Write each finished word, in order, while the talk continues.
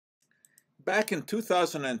Back in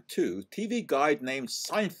 2002, TV Guide named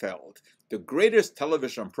Seinfeld the greatest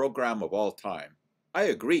television program of all time. I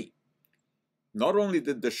agree. Not only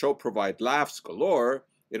did the show provide laughs galore,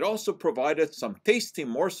 it also provided some tasty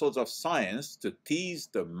morsels of science to tease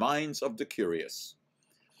the minds of the curious.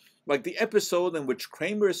 Like the episode in which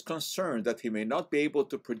Kramer is concerned that he may not be able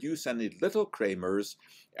to produce any little Kramers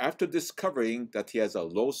after discovering that he has a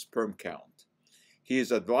low sperm count. He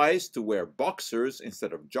is advised to wear boxers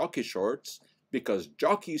instead of jockey shorts because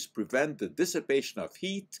jockeys prevent the dissipation of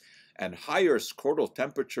heat and higher scrotal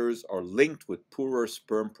temperatures are linked with poorer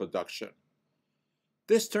sperm production.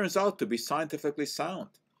 This turns out to be scientifically sound.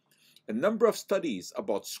 A number of studies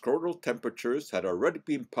about scrotal temperatures had already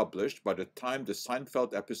been published by the time the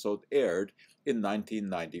Seinfeld episode aired in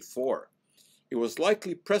 1994. It was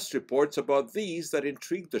likely press reports about these that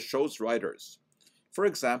intrigued the show's writers. For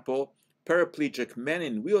example, paraplegic men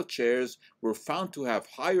in wheelchairs were found to have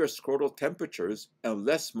higher scrotal temperatures and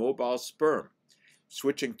less mobile sperm.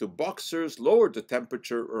 Switching to boxers lowered the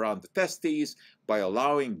temperature around the testes by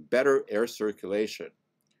allowing better air circulation.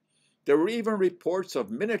 There were even reports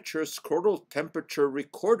of miniature scrotal temperature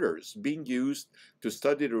recorders being used to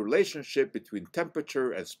study the relationship between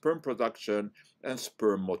temperature and sperm production and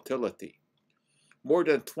sperm motility. More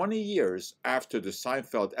than 20 years after the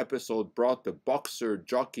Seinfeld episode brought the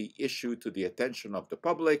boxer-jockey issue to the attention of the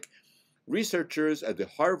public, researchers at the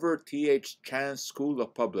Harvard T.H. Chan School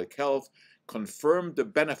of Public Health confirmed the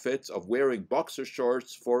benefits of wearing boxer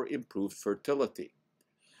shorts for improved fertility.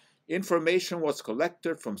 Information was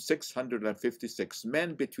collected from 656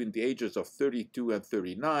 men between the ages of 32 and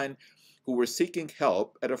 39 who were seeking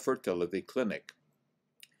help at a fertility clinic.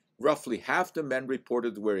 Roughly half the men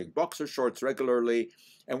reported wearing boxer shorts regularly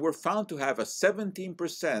and were found to have a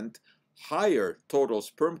 17% higher total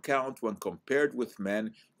sperm count when compared with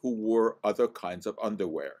men who wore other kinds of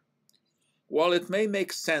underwear. While it may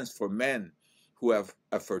make sense for men who have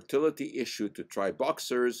a fertility issue to try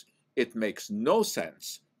boxers, it makes no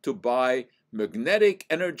sense to buy magnetic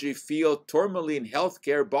energy field tourmaline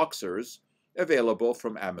healthcare boxers available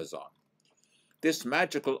from Amazon. This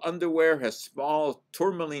magical underwear has small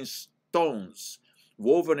tourmaline stones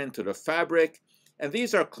woven into the fabric, and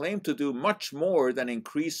these are claimed to do much more than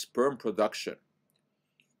increase sperm production.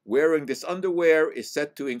 Wearing this underwear is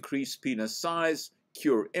said to increase penis size,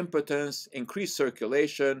 cure impotence, increase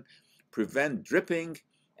circulation, prevent dripping,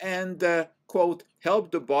 and, quote, help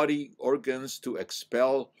the body organs to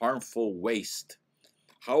expel harmful waste.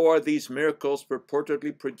 How are these miracles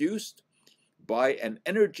purportedly produced? By an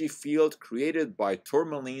energy field created by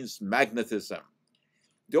tourmaline's magnetism.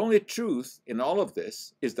 The only truth in all of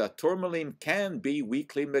this is that tourmaline can be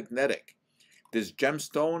weakly magnetic. This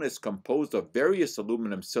gemstone is composed of various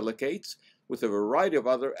aluminum silicates with a variety of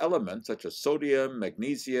other elements such as sodium,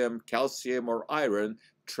 magnesium, calcium, or iron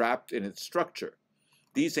trapped in its structure.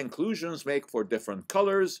 These inclusions make for different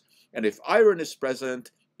colors, and if iron is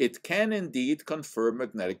present, it can indeed confer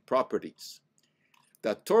magnetic properties.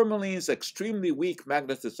 That tourmaline's extremely weak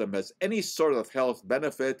magnetism has any sort of health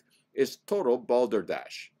benefit is total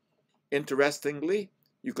balderdash. Interestingly,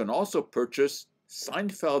 you can also purchase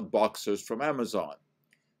Seinfeld boxers from Amazon.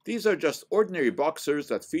 These are just ordinary boxers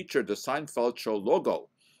that feature the Seinfeld show logo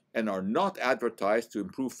and are not advertised to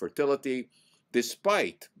improve fertility,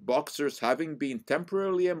 despite boxers having been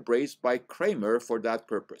temporarily embraced by Kramer for that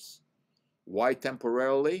purpose. Why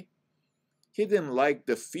temporarily? He didn't like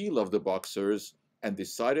the feel of the boxers and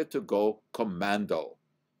decided to go commando.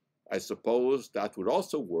 I suppose that would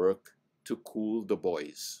also work to cool the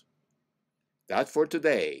boys. That for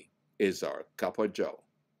today is our Cup of Joe.